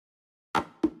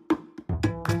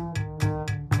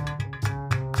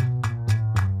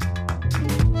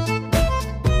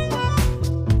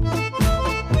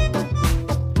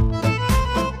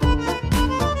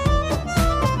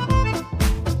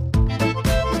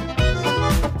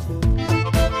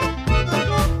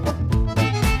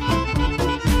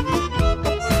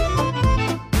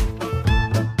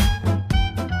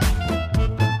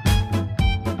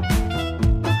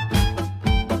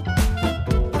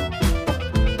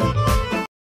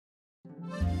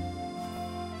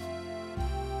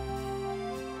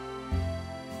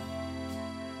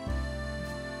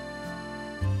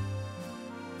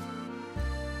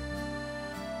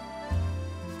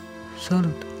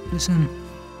Salute, listen.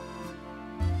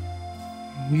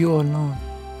 You all know,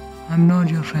 I'm not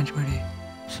your French buddy,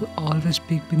 so always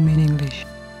speak with me in English.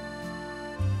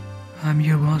 I'm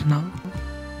your boss now.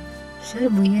 Sir,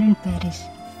 we are in Paris.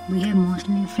 We have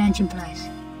mostly French employees.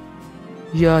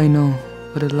 Yeah, I know,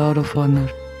 but a lot of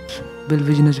foreigners build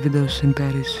business with us in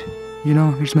Paris. You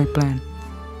know, it's my plan.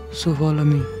 So follow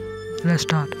me. Let's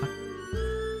start.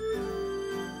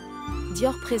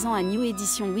 Dior présent à New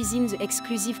Edition Within the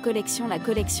Exclusive Collection, la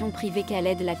collection privée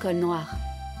Calais de la colle noire.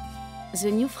 The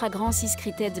new fragrance is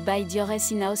created by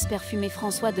Dior's in-house parfumé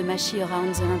François de Machy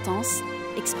around the intense,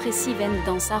 expressive and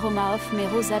dense aroma of my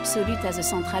rose absolute as a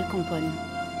central component.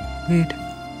 Wait.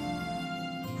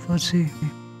 First see.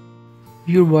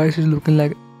 Your voice is looking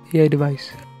like AI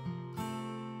device.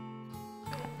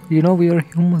 You know we are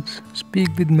humans. Speak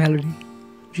with melody.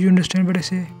 Do you understand what I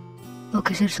say?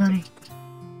 Okay, sir, sorry.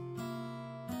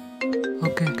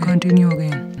 Okay, continue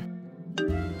again.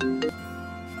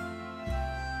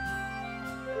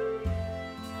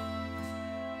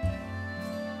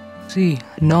 See,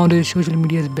 nowadays social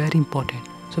media is very important.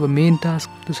 So our main task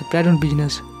to spread our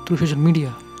business through social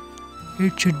media.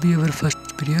 It should be our first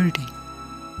priority.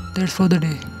 That's for the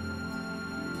day.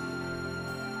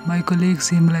 My colleagues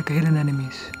seem like hidden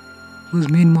enemies, whose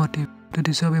main motive to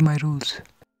disobey my rules.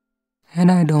 And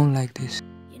I don't like this.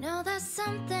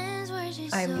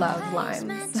 I love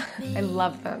limes. I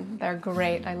love them. They're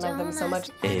great. I love them so much.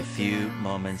 A few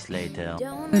moments later.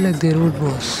 I like their old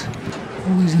boss,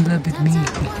 who is in love with me.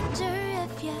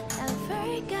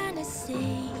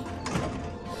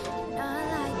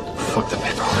 Fuck the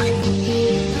paperwork.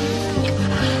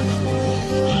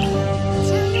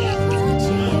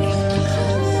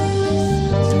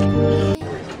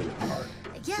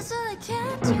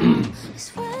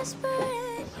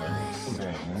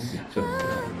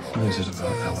 What is it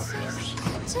about elevators?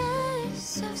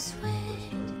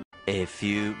 A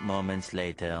few moments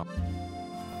later.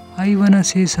 I wanna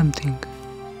say something.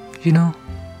 You know,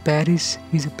 Paris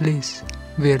is a place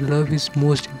where love is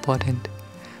most important.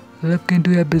 Love can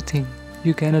do everything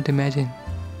you cannot imagine,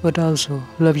 but also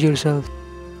love yourself.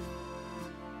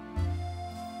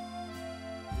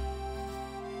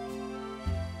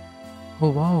 Oh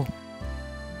wow.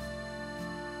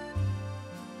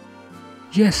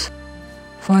 Yes,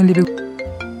 finally.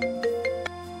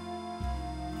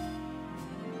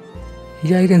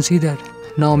 Yeah, I can see that.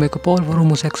 Now make a poll for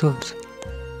homosexuals.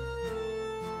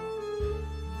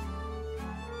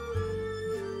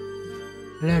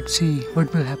 Let's see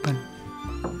what will happen.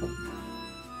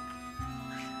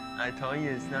 I told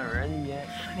you it's not ready yet.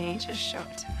 Honey, just show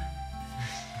it to them.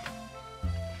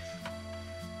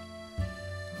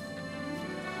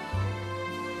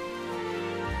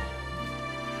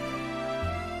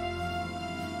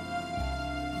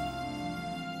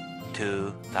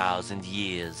 $2,000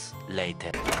 years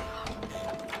later.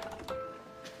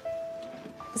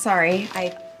 Sorry,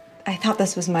 I thought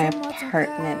this was my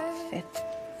apartment. 5th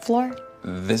floor?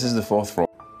 This is the 4th floor.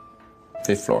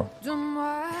 5th floor.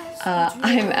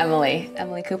 I'm Emily.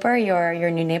 Emily Cooper,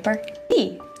 your new neighbor.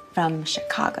 Me, from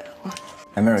Chicago.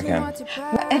 American.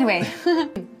 Anyway,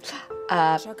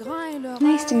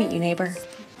 nice to meet you, neighbor.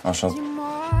 Enchanté.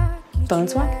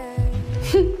 Bonsoir.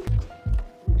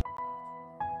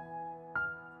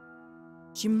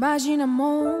 J'imagine un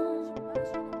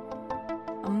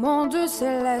monde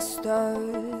céleste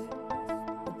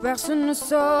où personne ne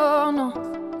sort, non.